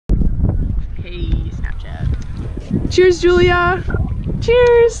Snapchat. Cheers, Julia.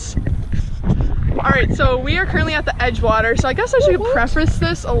 Cheers. All right, so we are currently at the Edgewater. So I guess I should preface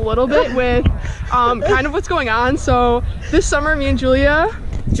this a little bit with kind of what's going on. So this summer, me and Julia,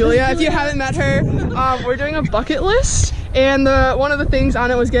 if you haven't met her, we're doing a bucket list. And one of the things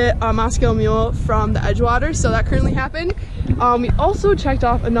on it was get a Moscow Mule from the Edgewater. So that currently happened. We also checked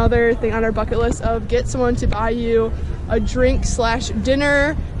off another thing on our bucket list of get someone to buy you a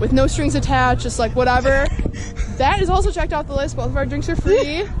drink/dinner with no strings attached, just like whatever. That is also checked off the list. Both of our drinks are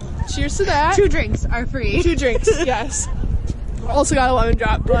free. Cheers to that. 2 drinks are free. 2 drinks, yes. Also got a lemon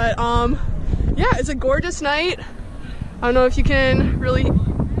drop, but yeah, it's a gorgeous night. I don't know if you can really,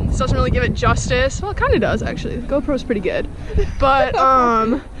 this doesn't really give it justice. Well, it kind of does actually. The GoPro's pretty good, but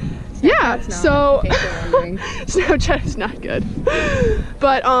yeah. So Snapchat is not good,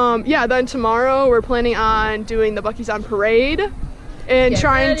 but yeah. Then tomorrow we're planning on doing the Bucky's on Parade and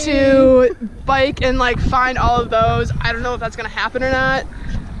trying to bike and like find all of those. I don't know if that's gonna happen or not.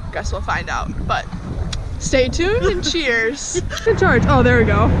 Guess we'll find out, but stay tuned and cheers. Good charge. Oh, there we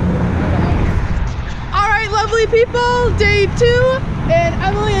go. All right, lovely people, day 2 in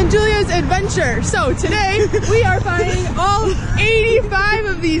Emily and Julia's adventure. So today we are finding all 85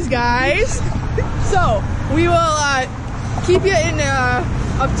 of these guys. So we will keep you in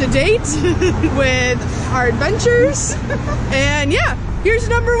up to date with our adventures. And yeah, here's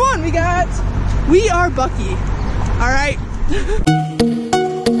number 1. We are Bucky. All right.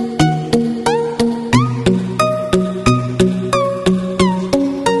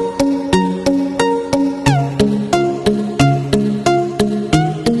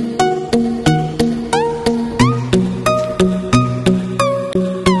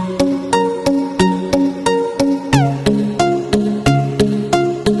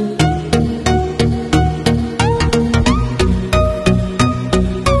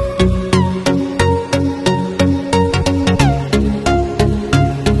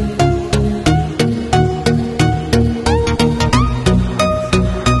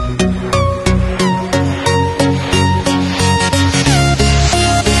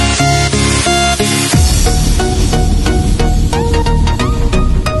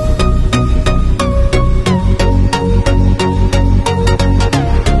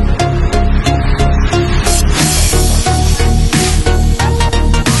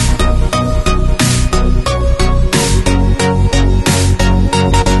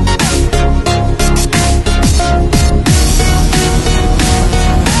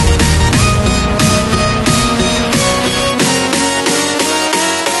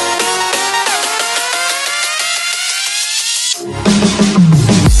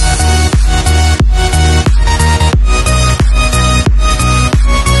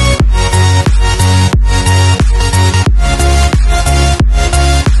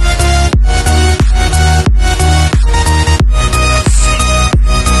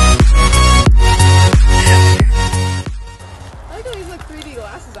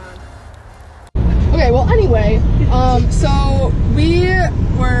 So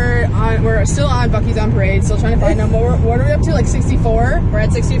we're still on Bucky's on Parade, still trying to find them. What are we up to, like 64? We're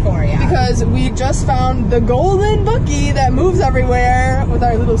at 64, yeah. Because we just found the golden Bucky that moves everywhere with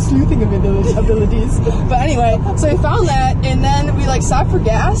our little sleuthing abilities. But anyway, so we found that, and then we like stopped for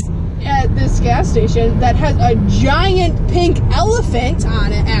gas at this gas station that has a giant pink elephant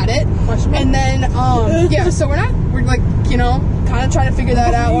on it and then yeah, so we're like, you know, kind of trying to figure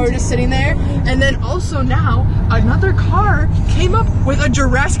that out while we're just sitting there. And then also now another car came up with a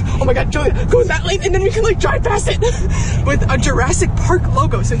Jurassic, oh my god, Julia, go in that lane and then we can like drive past it with a Jurassic Park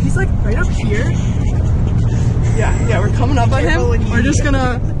logo. So he's like right up here. Yeah, we're coming up on him. We're just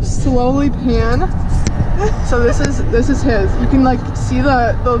gonna slowly pan. So this is his. You can like see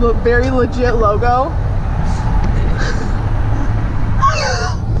the very legit logo.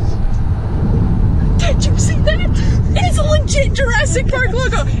 Did you see that? It's a legit Jurassic Park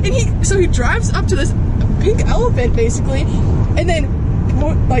logo. And he drives up to this pink elephant basically, and then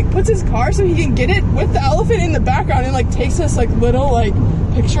like puts his car so he can get it with the elephant in the background, and like takes this like little like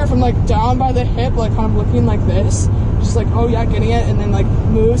picture from like down by the hip, like kind of looking like this. Just like, oh yeah, getting it, and then like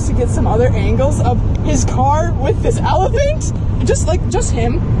moves to get some other angles of his car with this elephant. Just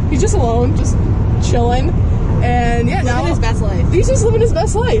him. He's just alone, just chilling. And yeah, now living his best life. He's just living his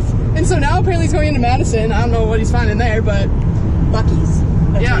best life. And so now apparently he's going into Madison. I don't know what he's finding there, but Bucky's.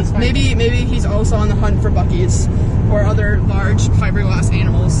 Yeah, maybe he's also on the hunt for Bucky's or other large fiberglass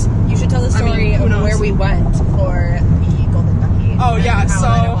animals. You should tell the story of where we went for the golden Bucky. Oh yeah,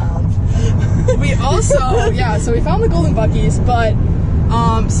 so we also so we found the golden Bucky's, but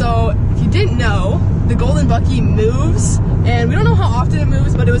so if you didn't know, the Golden Bucky moves, and we don't know how often it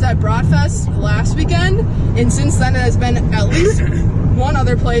moves, but it was at Broadfest last weekend, and since then it has been at least one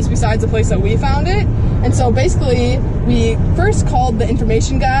other place besides the place that we found it. And so basically, we first called the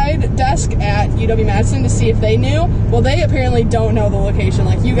information guide desk at UW-Madison to see if they knew. Well, they apparently don't know the location.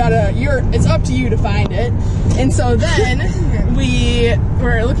 Like, it's up to you to find it. And so then we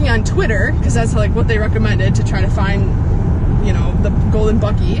were looking on Twitter, because that's like what they recommended to try to find, you know, the Golden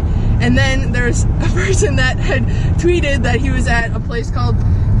Bucky. And then there's a person that had tweeted that he was at a place called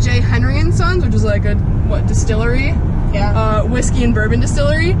J. Henry & Sons, which is like a, distillery? Yeah. Whiskey and bourbon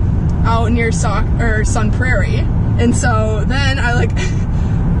distillery out near Sun Prairie. And so then I like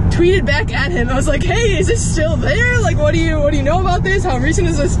tweeted back at him. I was like, hey, is this still there? Like, what do you know about this? How recent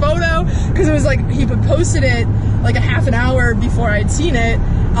is this photo? Because it was like, he posted it like a half an hour before I'd seen it.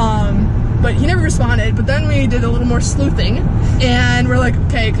 But he never responded. But then we did a little more sleuthing, and we're like,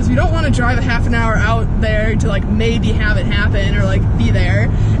 okay, because we don't want to drive a half an hour out there to like maybe have it happen or like be there.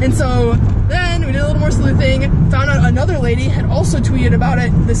 And so then we did a little more sleuthing, found out another lady had also tweeted about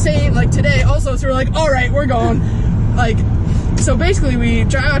it the same, like today also. So we're like, all right, we're going. Like, so basically we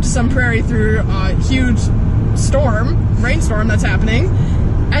drive out to Sun Prairie through a huge rainstorm that's happening.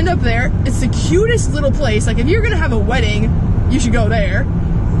 End up there. It's the cutest little place. Like, if you're gonna have a wedding, you should go there.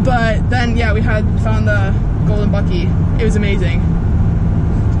 But then, yeah, we found the Golden Bucky. It was amazing.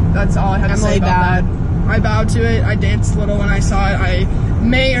 That's all I have to say about that. I bowed to it. I danced a little when I saw it. I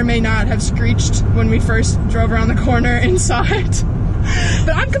may or may not have screeched when we first drove around the corner and saw it.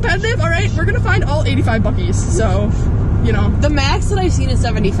 But I'm competitive, all right? We're going to find all 85 Buckys, so, you know. The max that I've seen is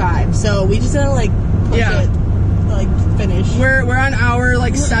 75, so we just gotta, like, push it, like, finish. We're on hour,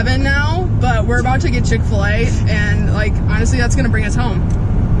 like, 7 now, but we're about to get Chick-fil-A, and, like, honestly, that's going to bring us home.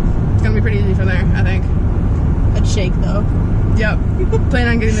 It's gonna be pretty easy from there, I think. A shake, though. Yep. Plan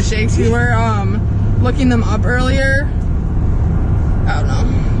on getting the shakes. We were looking them up earlier. I don't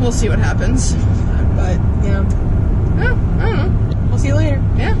know. We'll see what happens. But yeah. I don't know. We'll see you later.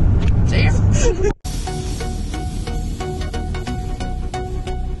 Yeah. See ya.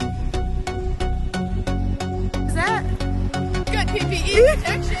 Is that good PPE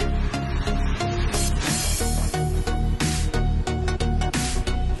protection?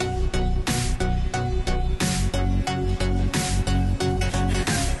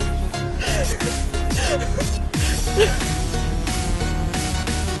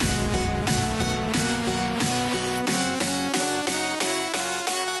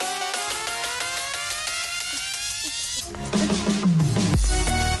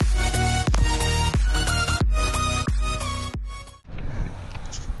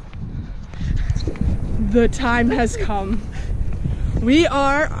 The time has come. We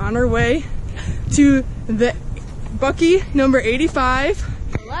are on our way to the Bucky number 85.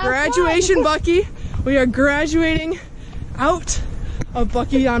 Graduation Bucky. We are graduating out of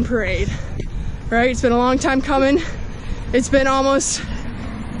Bucky on Parade. Right? It's been a long time coming. It's been almost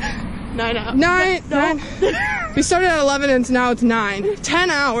 9 hours. Nine. We started at 11 and now it's 9. 10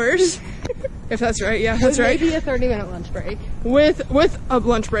 hours. If that's right, yeah, that's right. Maybe a 30-minute lunch break. With a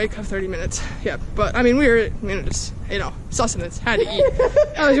lunch break of 30 minutes. Yeah, but I mean, we were, just, sustenance, had to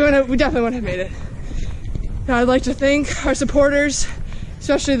eat. We definitely wouldn't have made it. Now, I'd like to thank our supporters,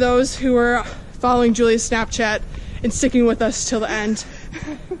 especially those who were following Julia's Snapchat and sticking with us till the end.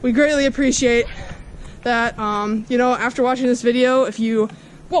 We greatly appreciate that. After watching this video, if you,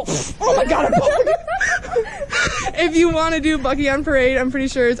 oh my God, if you want to do Bucky on Parade, I'm pretty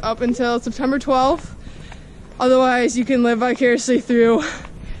sure it's up until September 12th. Otherwise, you can live vicariously through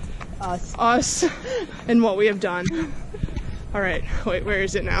us and what we have done. All right, wait, where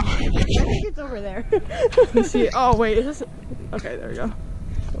is it now? I think it's over there. Let me see. Oh, wait, is this? Okay, there we go.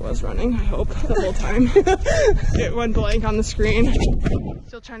 It was running, I hope, the whole time. It went blank on the screen.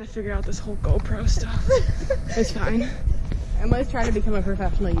 Still trying to figure out this whole GoPro stuff. It's fine. Emma's trying to become a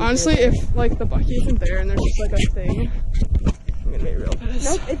professional YouTuber. Honestly, if the Bucky isn't there and there's just a thing, I'm gonna be real pissed.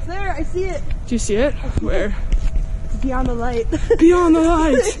 Nope, it's there. I see it. Do you see it? Where? Beyond the light. Beyond the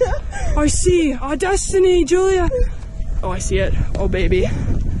light. I see our destiny, Julia. Oh, I see it. Oh, baby.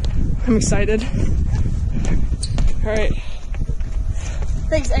 I'm excited. All right.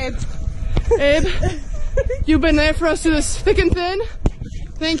 Thanks, Abe. Abe, you've been there for us through this thick and thin.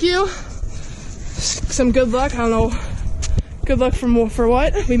 Thank you. Some good luck. I don't know. Good luck for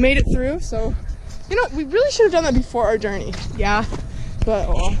what? We made it through, so we really should have done that before our journey. Yeah. But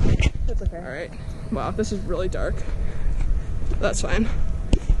oh well. That's okay. All right. Wow, this is really dark. That's fine.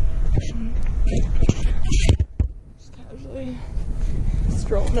 Just casually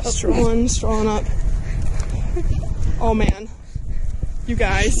strolling up. Oh man, you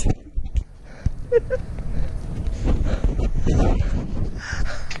guys,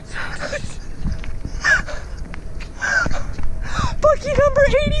 Bucky number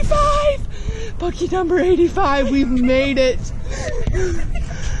 85! Bucky number 85, we've made it!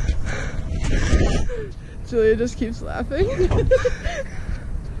 Julia just keeps laughing.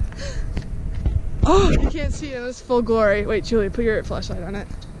 Oh, you can't see it in its full glory. Wait, Julia, put your flashlight on it.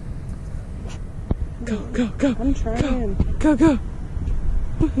 Go, go, go. I'm trying. Go, go.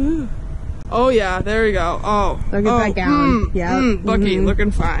 Woohoo. Oh yeah, there we go. Oh. Look at that gown. Yeah. Bucky,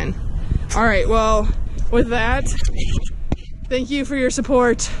 looking fine. Alright, well, with that, thank you for your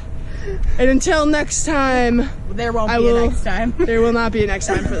support. And until next time, there won't be a next time. There will not be a next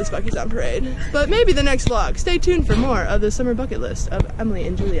time for this Bucky's on Parade. But maybe the next vlog. Stay tuned for more of the summer bucket list of Emily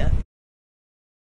and Julia.